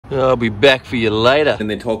I'll be back for you later. And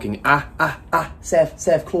they're talking,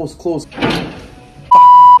 Sav, claws.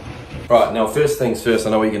 Right, now first things first, I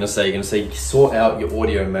know what you're gonna say. You're gonna say, sort out your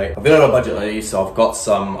audio, mate. I've been on a budget lately, so I've got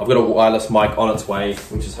a wireless mic on its way,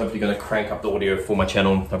 which is hopefully gonna crank up the audio for my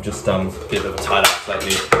channel. I've just been a bit of a tied up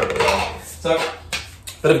lately. So,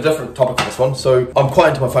 bit of a different topic for this one. So, I'm quite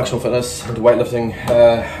into my functional fitness, into weightlifting.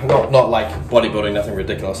 Not like bodybuilding, nothing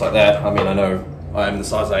ridiculous like that. I mean, I know I am the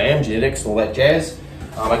size I am, genetics, all that jazz.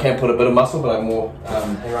 I can put a bit of muscle, but I'm more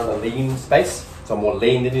around the lean space. So I'm more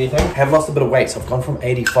lean than anything. I have lost a bit of weight, so I've gone from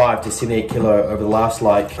 85 to 78 kilo over the last,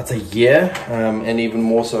 like, that's a year, and even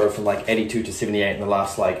more so from like 82 to 78 in the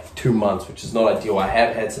last like 2 months, which is not ideal. I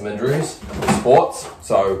have had some injuries in sports,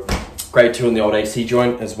 so grade 2 in the old AC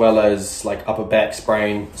joint, as well as like upper back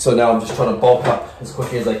sprain. So now I'm just trying to bulk up as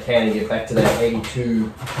quickly as I can and get back to that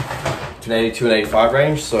 82 and 85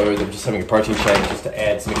 range. So I'm just having a protein shake just to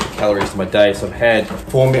add some extra calories to my day. So I've had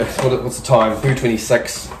 4 meals, what's the time?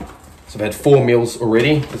 2:26. So I've had 4 meals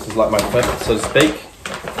already. This is like my 5th, so to speak.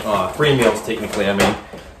 3 meals technically, I mean.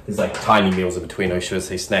 There's like tiny meals in between, I should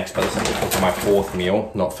say snacks, but this is my 4th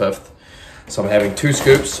meal, not 5th. So I'm having 2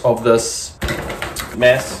 scoops of this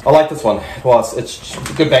mass. I like this one. Well, it's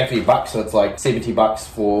a good bang for your buck, so it's like 70 bucks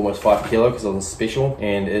for almost 5 kilo because it's special.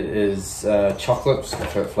 And it is chocolate, it's got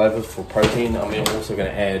chocolate flavor for protein. I'm also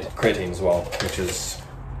going to add creatine as well, which is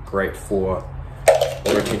great for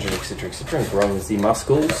retention, etc, and growing the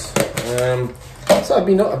muscles. So I've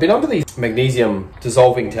been under these magnesium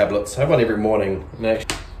dissolving tablets. I have one every morning, and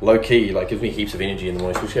actually low key like gives me heaps of energy in the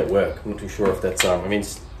morning, especially at work. I'm not too sure if that's I mean,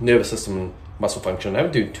 nervous system and muscle function. I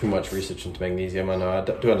haven't do too much research into magnesium. I know I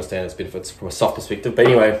do understand its benefits from a soft perspective, but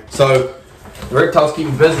anyway, so the reptiles keep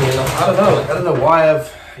me busy, and I don't know why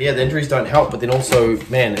the injuries don't help, but then also,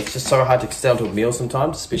 man, it's just so hard to stay onto a meal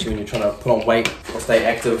sometimes, especially when you're trying to put on weight or stay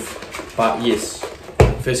active. But yes,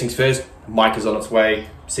 first things first, mic is on its way.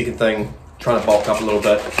 Second thing, trying to bulk up a little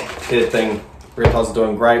bit. Third thing, reptiles are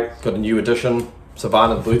doing great. Got a new addition,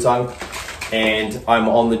 Savannah the blue tongue, and I'm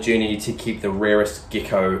on the journey to keep the rarest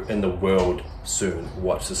gecko in the world soon.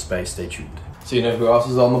 Watch the space, stay tuned. So you know who else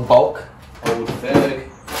is on the bulk? Old Ferg,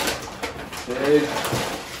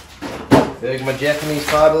 my Japanese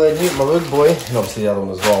fiber, my little boy, and obviously the other one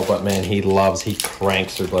as well, but man, he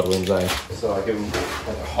cranks through Bloodworms, eh? So I give him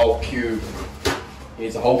like a whole cube. He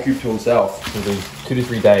needs a whole cube to himself. It'll do 2 to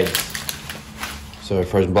 3 days. So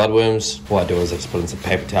frozen bloodworms, all I do is I just put in some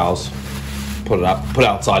paper towels, put it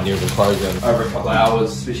outside near the close in over a couple of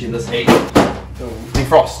hours, especially in this heat.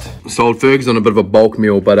 Defrost. So old Ferg's on a bit of a bulk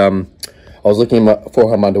meal, but I was looking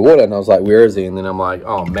for him underwater and I was like, where is he? And then I'm like,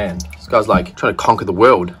 oh man, this guy's like trying to conquer the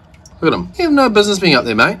world. Look at him. You have no business being up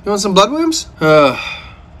there, mate. You want some bloodworms?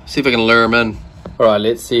 See if I can lure him in. All right,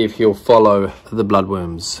 let's see if he'll follow the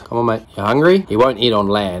bloodworms. Come on, mate. You hungry? He won't eat on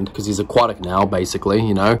land because he's aquatic now, basically,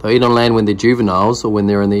 you know. They'll eat on land when they're juveniles or when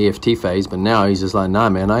they're in the EFT phase, but now he's just like, nah,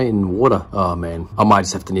 man, I eat in water. Oh, man. I might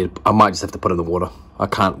just have to put him in the water. I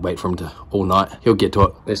can't wait for him to all night. He'll get to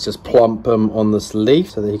it. Let's just plump him on this leaf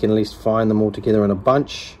so that he can at least find them all together in a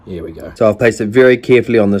bunch. Here we go. So I've placed it very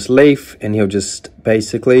carefully on this leaf and he'll just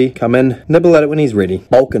basically come in, nibble at it when he's ready.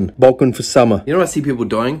 Bulking for summer. You know what I see people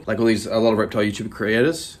doing? Like a lot of reptile YouTube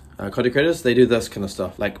creators, content creators, they do this kind of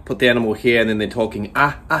stuff. Like put the animal here and then they're talking,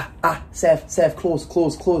 Sav,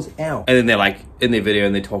 claws, ow. And then they're like in their video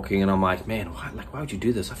and they're talking and I'm like, man, why would you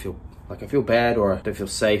do this? I feel bad or I don't feel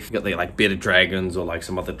safe. You got the like bearded dragons or like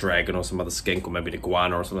some other dragon or some other skink or maybe an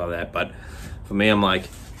iguana or something like that. But for me, I'm like,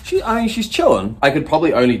 she's chilling. I could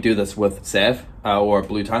probably only do this with Sav or a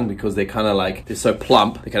blue tongue because they're kind of like, they're so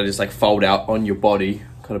plump. They kind of just like fold out on your body.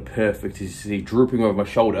 Kind of perfect. You see drooping over my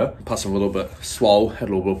shoulder. Plus I'm a little bit swole, had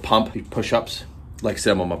a little bit of pump, push-ups. Like I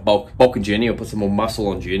said, I'm on my bulking journey. I'll put some more muscle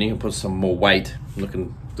on journey. I'll put some more weight.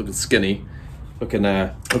 Looking skinny. Looking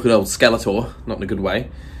old Skeletor, not in a good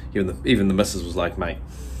way. Even the missus was like, mate,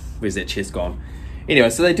 where's that chest gone? Anyway,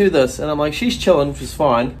 so they do this, and I'm like, she's chilling, which is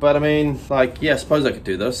fine. But I mean, like, yeah, I suppose I could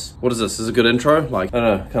do this. What is this? Is this a good intro? Like, I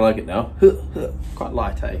don't know, kind of like it now. Quite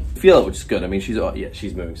light, eh? Feel it, which is good. I mean, she's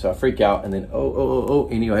moving. So I freak out, and then, oh.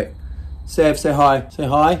 Anyway, Sav, say hi. Say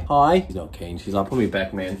hi. She's not keen. She's like, put me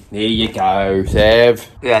back, man. There you go, Sav.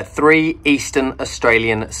 Yeah, 3 Eastern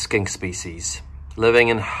Australian skink species living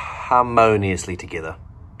in harmoniously together.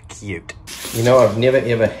 Cute. You know, I've never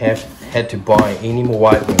ever had to buy any more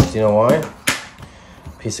white worms. You know why?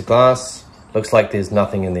 Piece of glass. Looks like there's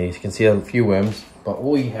nothing in there. You can see a few worms, but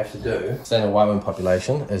all you have to do, stay in a white worm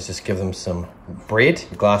population, is just give them some bread.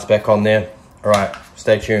 Glass back on there. All right,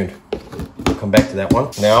 stay tuned. We'll come back to that one.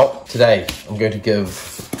 Now, today, I'm going to give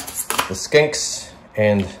the skinks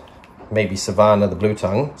and maybe Savannah, the blue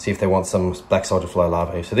tongue, see if they want some black soldier fly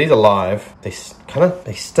larvae. So these are live. They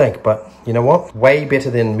stink, but you know what? Way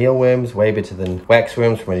better than mealworms, way better than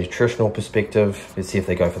waxworms from a nutritional perspective. Let's see if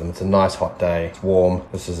they go for them. It's a nice hot day, it's warm.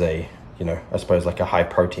 This is a, you know, I suppose like a high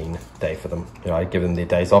protein day for them. You know, I give them their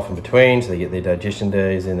days off in between, so they get their digestion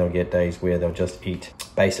days, and they'll get days where they'll just eat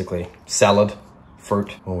basically salad,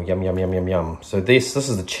 fruit. Oh, yum, yum, yum, yum, yum. So this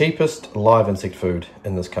is the cheapest live insect food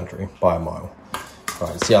in this country by a mile. All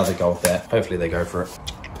right, let's see how they go with that. Hopefully they go for it.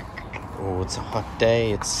 Oh, it's a hot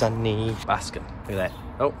day, it's sunny. Basking, look at that.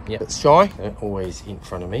 Oh, yeah, it's shy. They're always in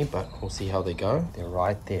front of me, but we'll see how they go. They're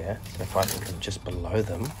right there. So if I think I'm just below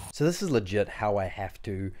them. So this is legit how I have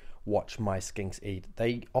to watch my skinks eat.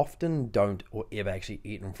 They often don't or ever actually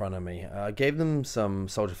eat in front of me. I gave them some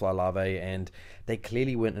soldier fly larvae and they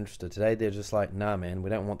clearly weren't interested. Today they're just like, nah man,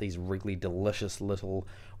 we don't want these wriggly delicious little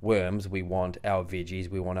worms. We want our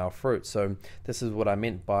veggies, we want our fruit. So this is what I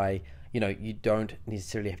meant by, you know, you don't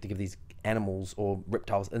necessarily have to give these animals or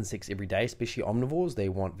reptiles insects every day, especially omnivores. They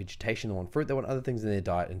want vegetation, they want fruit, they want other things in their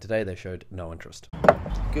diet, and today they showed no interest.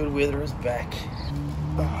 Good weather is back.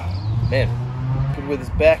 Oh, man, good weather's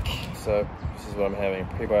back. So this is what I'm having,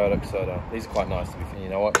 prebiotic soda. These are quite nice to be fair. You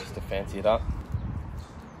know what, just to fancy it up,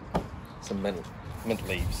 some mint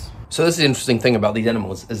leaves. So this is the interesting thing about these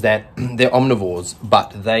animals is that they're omnivores,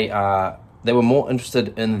 but they were more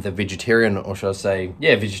interested in the vegetarian, or should I say,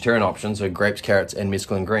 yeah, vegetarian options, so grapes, carrots, and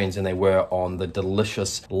mesclun greens, than they were on the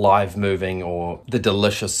delicious live moving or the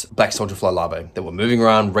delicious black soldier fly larvae that were moving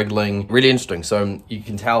around, wriggling. Really interesting. So you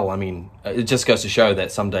can tell, I mean, it just goes to show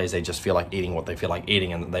that some days they just feel like eating what they feel like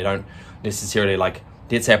eating, and they don't necessarily like,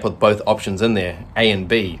 let's say I put both options in there, A and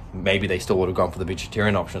B, maybe they still would have gone for the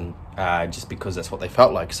vegetarian option just because that's what they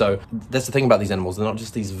felt like. So that's the thing about these animals. They're not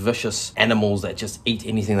just these vicious animals that just eat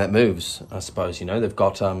anything that moves, I suppose, you know. They've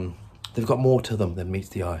got more to them than meets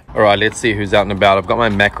the eye. All right, let's see who's out and about. I've got my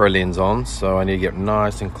macro lens on, so I need to get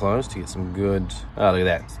nice and close to get some good... Oh, look at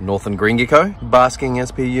that. It's northern green gecko, basking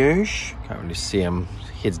as per usual. Can't really see him.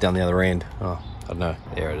 Head's down the other end. Oh, I don't know.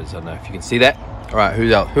 There it is. I don't know if you can see that. All right,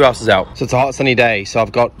 who's out? Who else is out? So it's a hot sunny day. So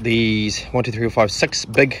I've got these 1, 2, 3, 4, 5, 6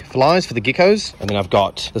 big flies for the geckos. And then I've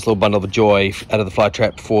got this little bundle of joy out of the fly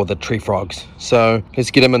trap for the tree frogs. So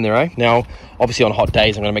let's get them in there, eh? Now, obviously on hot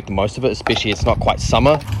days, I'm gonna make the most of it, especially it's not quite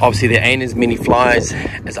summer. Obviously there ain't as many flies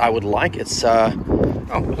as I would like. It's,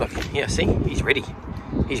 oh, look, yeah, see, he's ready.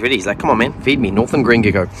 He's ready, he's like, come on man, feed me, northern green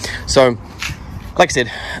gecko. So, like I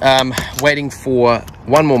said, waiting for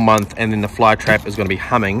 1 more month and then the fly trap is gonna be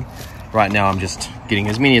humming. Right now I'm just getting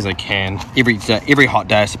as many as I can every hot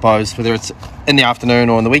day, I suppose, whether it's in the afternoon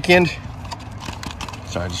or on the weekend.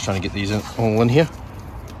 Sorry, just trying to get these all in here.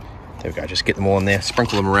 There we go, just get them all in there,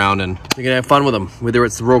 sprinkle them around, and we're gonna have fun with them, whether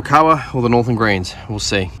it's the raw kawa or the northern greens. We'll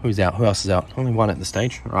see. Who's out? Who else is out? Only one at the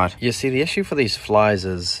stage. Right. You see, the issue for these flies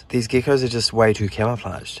is these geckos are just way too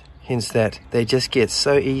camouflaged. Hence that they just get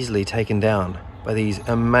so easily taken down by these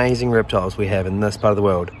amazing reptiles we have in this part of the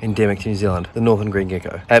world, endemic to New Zealand, the northern green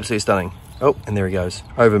gecko. Absolutely stunning. Oh, and there he goes,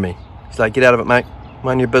 over me. He's like, get out of it, mate.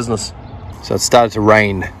 Mind your business. So it started to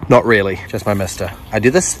rain. Not really, just my mister. I do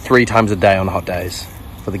this 3 times a day on hot days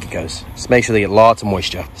for the geckos. Just make sure they get lots of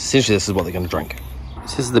moisture. Essentially, this is what they're gonna drink.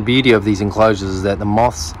 This is the beauty of these enclosures, is that the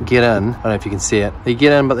moths get in. I don't know if you can see it. They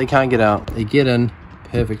get in, but they can't get out. They get in,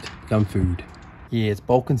 perfect, become food. Yeah, it's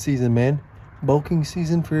bulking season, man. Bulking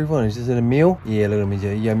season for everyone. Is this a meal? Yeah, look at me,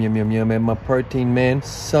 yum, yum, yum, yum, man. My protein, man.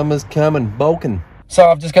 Summer's coming, bulking. So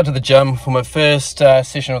I've just got to the gym for my first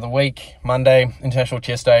session of the week, Monday, International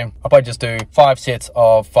Chest Day. I'll probably just do 5 sets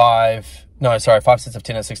of 5 sets of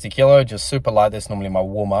 10 at 60 kilo, just super light. That's normally my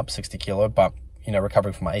warm up, 60 kilo, but you know,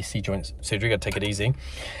 recovering from my AC joint surgery, gotta take it easy. And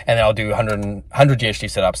then I'll do 100 GHD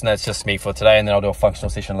setups, and that's just me for today. And then I'll do a functional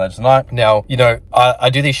session later tonight. Now, you know, I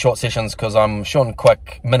do these short sessions because I'm short and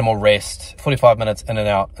quick, minimal rest, 45 minutes in and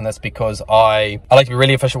out. And that's because I like to be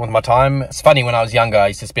really efficient with my time. It's funny, when I was younger, I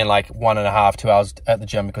used to spend like 1.5 to 2 hours at the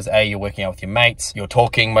gym because A, you're working out with your mates, you're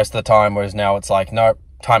talking most of the time, whereas now it's like, nope.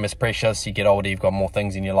 Time is precious. You get older, you've got more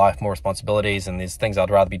things in your life, more responsibilities, and there's things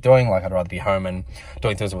I'd rather be doing, like I'd rather be home and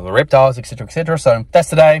doing things with the reptiles, etc, etc. So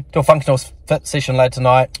that's today. Do a functional fit session later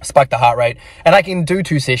tonight, spike the heart rate, and I can do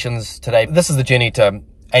 2 sessions today. This is the journey to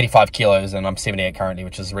 85 kilos, and I'm 78 currently,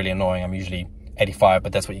 which is really annoying. I'm usually 85,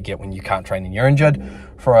 but that's what you get when you can't train and you're injured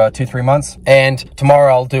for 2-3 months. And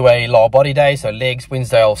tomorrow I'll do a lower body day, so legs.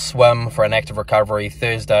 Wednesday I'll swim for an active recovery.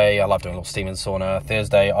 Thursday, I love doing a little steam and sauna.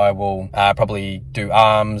 Thursday I will probably do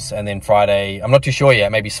arms, and then Friday, I'm not too sure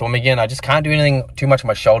yet, maybe swim again. I just can't do anything too much on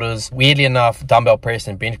my shoulders. Weirdly enough, dumbbell press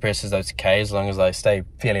and bench press is okay as long as I stay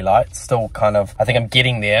fairly light. Still kind of, I think I'm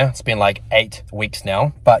getting there. It's been like 8 weeks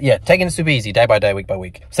now, but yeah, taking it super easy, day by day, week by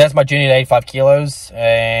week. So that's my journey to 85 kilos,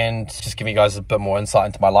 and just giving you guys a bit more insight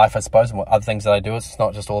into my life, I suppose, and what other things that I do. It's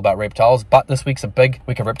not just all about reptiles, but this week's a big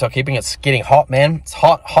week of reptile keeping. It's getting hot, man. It's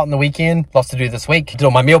hot on the weekend. Lots to do this week. Did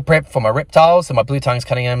all my meal prep for my reptiles and my blue tongues,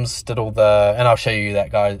 cutting M's, did all the, and I'll show you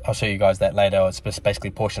that, guys. I'll show you guys that later. It's just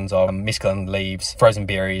basically portions of mescaline leaves, frozen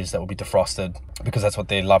berries that will be defrosted, because that's what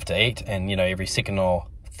they love to eat. And you know, every second or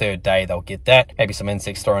third day they'll get that. Maybe some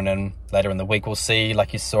insects thrown in later in the week, we'll see,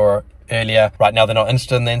 like you saw earlier. Right now they're not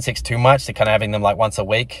interested in the insects too much. They're kind of having them like once a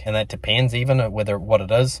week, and that depends even whether what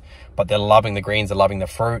it is, but they're loving the greens, they're loving the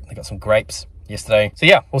fruit. They got some grapes yesterday, so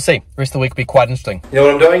yeah, we'll see. The rest of the week will be quite interesting. You know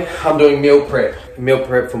what I'm doing? I'm doing meal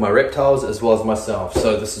prep for my reptiles as well as myself.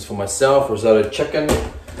 So this is for myself, risotto chicken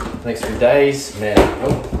the next few days,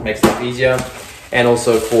 man. Makes life easier. And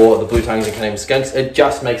also for the blue tongues and cutting skinks, it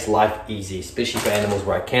just makes life easy, especially for animals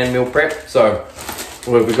where I can meal prep. So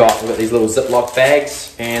what have we got? We've got these little Ziploc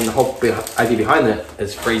bags, and the whole idea behind that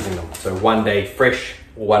is freezing them. So 1 day fresh,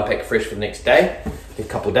 or 1 pack fresh for the next day, a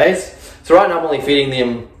couple of days. So right now I'm only feeding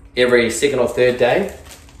them every second or third day.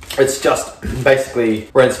 It's just basically,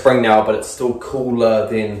 we're in spring now, but it's still cooler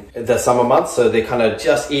than the summer months. So they're kind of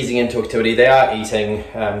just easing into activity. They are eating,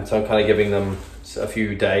 so I'm kind of giving them a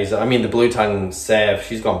few days. I mean, the blue tongue Sav,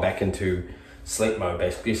 she's gone back into sleep mode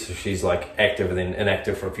basically, so she's like active and then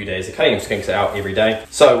inactive for a few days. The cutting of skinks are out every day.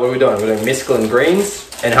 So what are we doing? We're doing mescaline greens,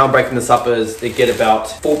 and how I'm breaking this up is they get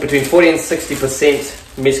about between 40 and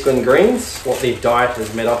 60% mescaline greens. What their diet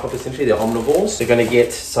is made up of, essentially, they're omnivores. They're going to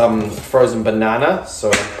get some frozen banana,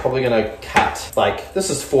 so I'm probably going to cut, like, this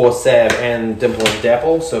is for Sav and Dimple and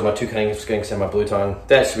Dapple, so my 2 cutting of skinks and my blue tongue.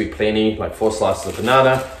 That should be plenty, like 4 slices of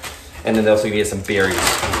banana. And then they also get some berries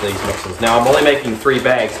into these mixes. Now I'm only making 3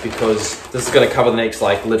 bags because this is going to cover the next,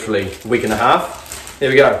 like, literally week and a half. There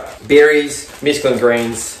we go. Berries, mescaline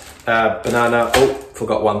greens, banana. Oh,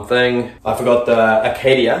 forgot one thing. I forgot the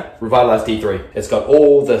Acadia Revitalized D3. It's got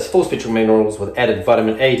all the full spectrum minerals with added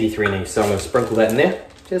vitamin A, D3 and E. So I'm going to sprinkle that in there.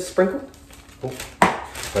 Just sprinkle. Oh,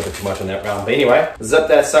 don't do too much on that round. But anyway, zip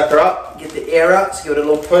that sucker up. Get the air out. So give it a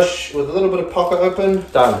little push with a little bit of pocket open.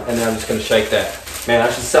 Done. And then I'm just going to shake that. Man,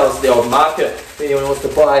 I should sell this to the old market if anyone wants to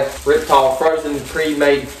buy reptile frozen,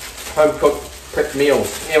 pre-made, home-cooked, prepped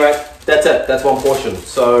meals. Anyway, that's it. That's 1 portion.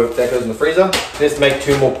 So that goes in the freezer. Let's make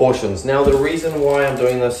 2 more portions. Now, the reason why I'm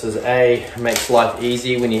doing this is A, it makes life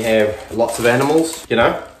easy when you have lots of animals. You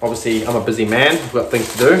know, obviously I'm a busy man. I've got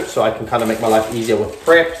things to do, so I can kind of make my life easier with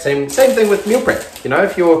prep. Same thing with meal prep. You know,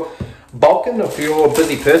 if you're bulking, or if you're a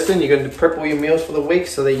busy person, you're going to prep all your meals for the week,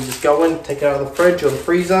 so that you just go in, take it out of the fridge or the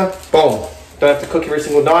freezer, boom. Don't have to cook every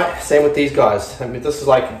single night. Same with these guys. I mean, this is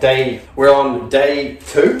like we're on day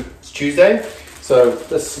 2. It's Tuesday. So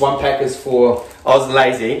this 1 pack is for, I was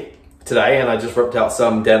lazy today and I just ripped out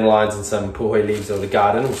some dandelions and some puhoi leaves of the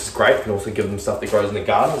garden, which is great. You can also give them stuff that grows in the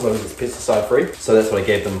garden as long as it's pesticide free. So that's what I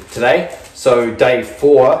gave them today. So day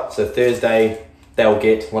 4, so Thursday, they'll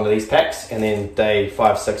get 1 of these packs, and then day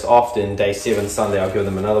 5, 6 off, and day 7, Sunday, I'll give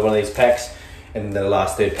them another 1 of these packs. And the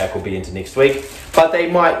last 3rd pack will be into next week. But they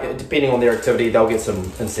might, depending on their activity, they'll get some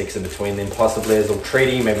insects in between them, possibly a little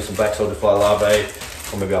treaty, maybe some black-soldier fly larvae,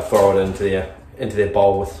 or maybe I'll throw it into their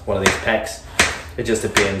bowl with 1 of these packs. It just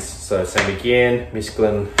depends. So same again,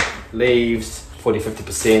 mescaline leaves,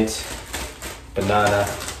 40-50%, banana,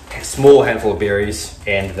 a small handful of berries,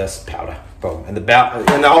 and this powder. Boom. And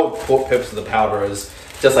the whole purpose of the powder is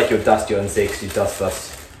just like you dust your insects, you dust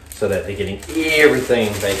this, so that they're getting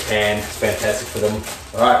everything they can. It's fantastic for them.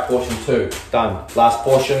 All right, portion 2, done. Last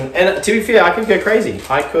portion. And to be fair, I could go crazy.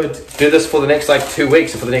 I could do this for the next like 2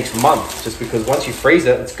 weeks or for the next month, just because once you freeze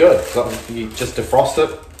it, it's good. You just defrost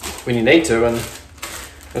it when you need to, and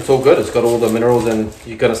it's all good. It's got all the minerals, and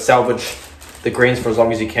you're gonna salvage the greens for as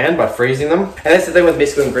long as you can by freezing them. And that's the thing with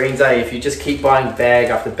mescaline greens, if you just keep buying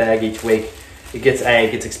bag after bag each week, it gets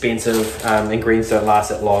expensive, and greens don't last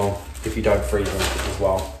that long if you don't freeze them as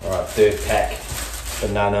well. All right, 3rd pack,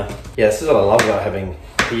 banana. Yeah, this is what I love about having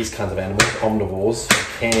these kinds of animals, omnivores.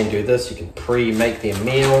 You can do this, you can pre-make their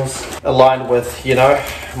meals, aligned with, you know,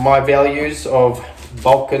 my values of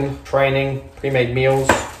bulking, training, pre-made meals.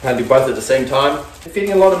 I do both at the same time. I'm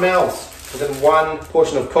feeding a lot of mouths within 1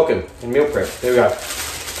 portion of cooking and meal prep. There we go.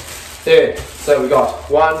 There, so we got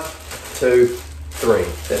 1, 2, 3.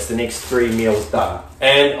 That's the next 3 meals done.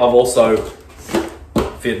 And I've also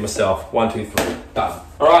fed myself 1, 2, 3. Done.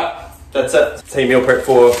 Alright, that's it. That's how you meal prep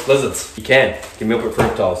for lizards. You can meal prep for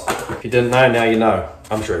reptiles. If you didn't know, now you know.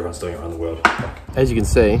 I'm sure everyone's doing it around the world. As you can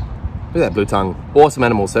see, look at that blue tongue. Awesome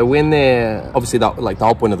animal. So when they're, obviously the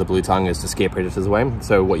whole point of the blue tongue is to scare predators away.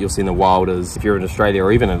 So what you'll see in the wild is, if you're in Australia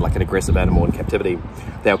or even in like an aggressive animal in captivity,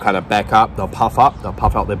 they'll kind of back up, they'll puff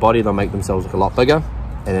out their body, they'll make themselves look a lot bigger.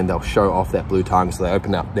 And then they'll show off that blue tongue, so they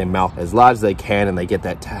open up their mouth as large as they can, and they get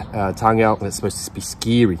that tongue out, and it's supposed to be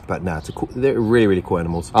scary, but no, they're really, really cool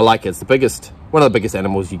animals. I like it. It's one of the biggest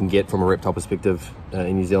animals you can get from a reptile perspective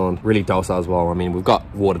in New Zealand. Really docile as well. I mean, we've got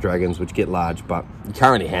water dragons, which get large, but you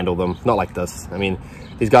can't really handle them. Not like this. I mean,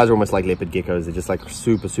 these guys are almost like leopard geckos. They're just like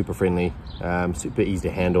super, super friendly, super easy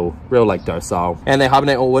to handle, real like docile. And they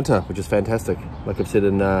hibernate all winter, which is fantastic. Like I've said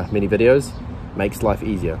in many videos, makes life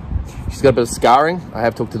easier. She's got a bit of scarring. I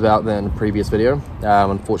have talked about that in a previous video.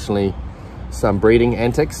 Unfortunately, some breeding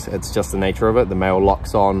antics. It's just the nature of it. The male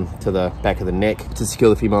locks on to the back of the neck to secure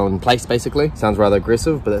the female in place, basically. Sounds rather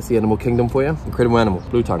aggressive, but that's the animal kingdom for you. Incredible animal,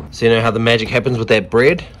 blue tongue. So you know how the magic happens with that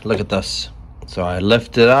bread? Look at this. So I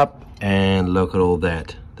lift it up and look at all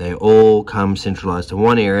that. They all come centralized to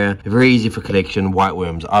one area. Very easy for collection. White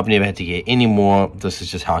worms. I've never had to get any more. This is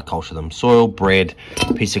just how I culture them. Soil, bread,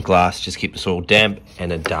 piece of glass. Just keep the soil damp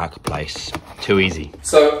and a dark place. Too easy.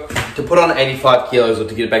 So to put on 85 kilos, or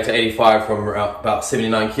to get it back to 85 from about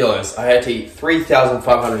 79 kilos, I had to eat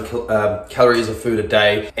 3,500 calories of food a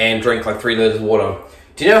day and drink like 3 liters of water.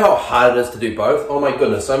 Do you know how hard it is to do both? Oh my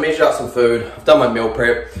goodness. So I measured out some food. I've done my meal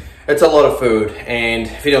prep. It's a lot of food, and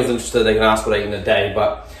if anyone's interested, they can ask what I eat in a day,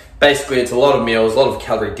 but basically it's a lot of meals, a lot of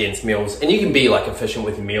calorie dense meals, and you can be like efficient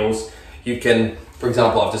with your meals. You can, for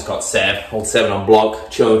example, I've just got Sav, old 7 on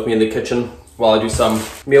block, chilling with me in the kitchen while I do some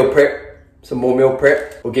meal prep, some more meal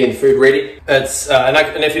prep, or getting food ready. It's, and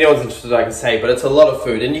if anyone's interested, I can say, but it's a lot of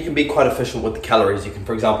food, and you can be quite efficient with the calories. You can,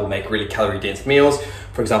 for example, make really calorie dense meals.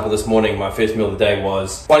 For example, this morning, my first meal of the day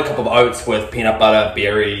was 1 cup of oats with peanut butter,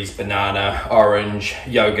 berries, banana, orange,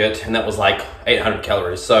 yogurt, and that was like 800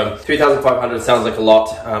 calories. So 3,500 sounds like a lot,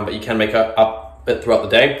 but you can make up it throughout the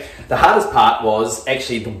day. The hardest part was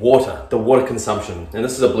actually the water consumption. And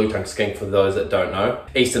this is a blue-tongued skink for those that don't know.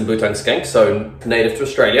 Eastern blue-tongued skink, so native to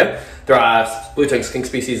Australia. There are blue-tongued skink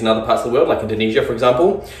species in other parts of the world, like Indonesia, for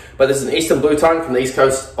example. But this is an eastern blue-tongue from the east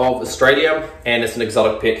coast of Australia, and it's an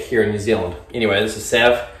exotic pet here in New Zealand. Anyway, this is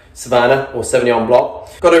Sav, Savannah, or 70 on block.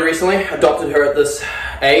 Got her recently, adopted her at this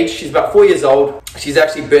age. She's about 4 years old. She's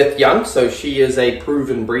actually birthed young, so she is a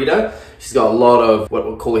proven breeder. She's got a lot of what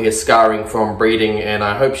we'll call here scarring from breeding, and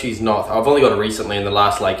I hope she's not, I've only got her recently in the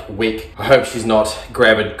last like week. I hope she's not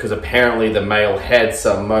gravid, because apparently the male had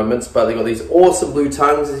some moments, but they got these awesome blue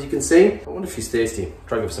tongues, as you can see. I wonder if she's thirsty.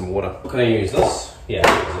 Try to give her some water. What can I use? This? Yeah,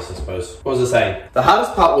 I use this, I suppose. What was I saying? The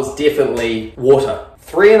hardest part was definitely water.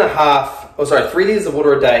 3 liters of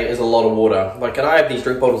water a day is a lot of water. Like, and I have these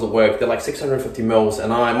drink bottles at work, they're like 650 mils,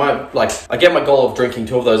 and I get my goal of drinking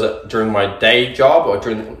 2 of those during my day job, or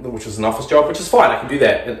which is an office job, which is fine, I can do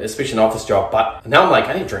that, especially an office job, but now I'm like,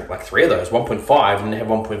 I need to drink like 3 of those, 1.5, and then have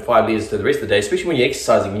 1.5 liters to the rest of the day, especially when you're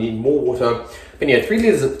exercising, you need more water. But yeah, 3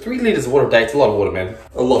 liters of water a day, it's a lot of water, man.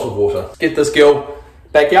 A lot of water. Get this girl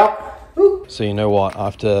back out. So you know what,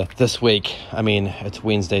 after this week, I mean, it's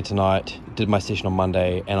Wednesday tonight, did my session on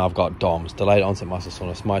Monday, and I've got DOMS, delayed onset muscle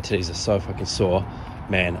soreness. My titties are so fucking sore.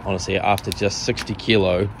 Man, honestly, after just 60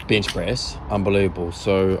 kilo bench press, unbelievable.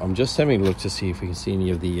 So I'm just having a look to see if we can see any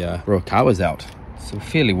of the Rokawas out. It's a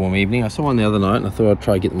fairly warm evening. I saw one the other night, and I thought I'd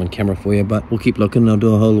try to get them on camera for you, but we'll keep looking. I'll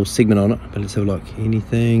do a whole little segment on it, but let's have a look.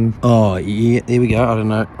 Anything? Oh, yeah, there we go. I don't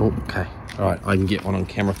know. Oh, okay. All right, I can get one on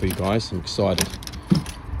camera for you guys. I'm excited.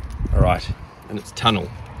 All right, and it's Tunnel.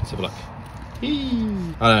 Let's have a look. I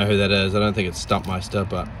don't know who that is. I don't think it's Stumpmeister,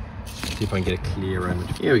 but see if I can get a clear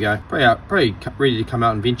image. Here we go. Probably ready to come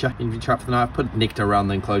out and venture up for the night. Put nectar around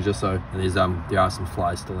the enclosure, so and there's there are some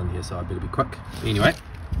flies still in here, so I better be quick. Anyway,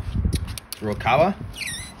 Rokawa,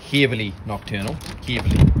 heavily nocturnal,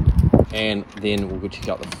 heavily. And then we'll go check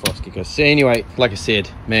out the frost gecko. So anyway, like I said,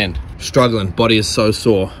 man, struggling. Body is so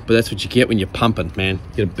sore, but that's what you get when you're pumping, man.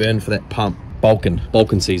 You get a burn for that pump.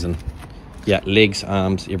 Bulking season. Yeah, legs,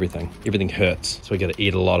 arms, everything hurts, so we got to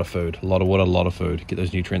eat a lot of food, a lot of water, a lot of food, get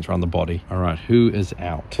those nutrients around the body. All right, who is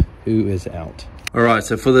out? All right,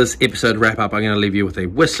 so for this episode wrap up, I'm going to leave you with a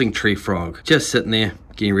whistling tree frog just sitting there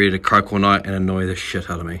getting ready to croak all night and annoy the shit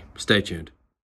out of me. Stay tuned.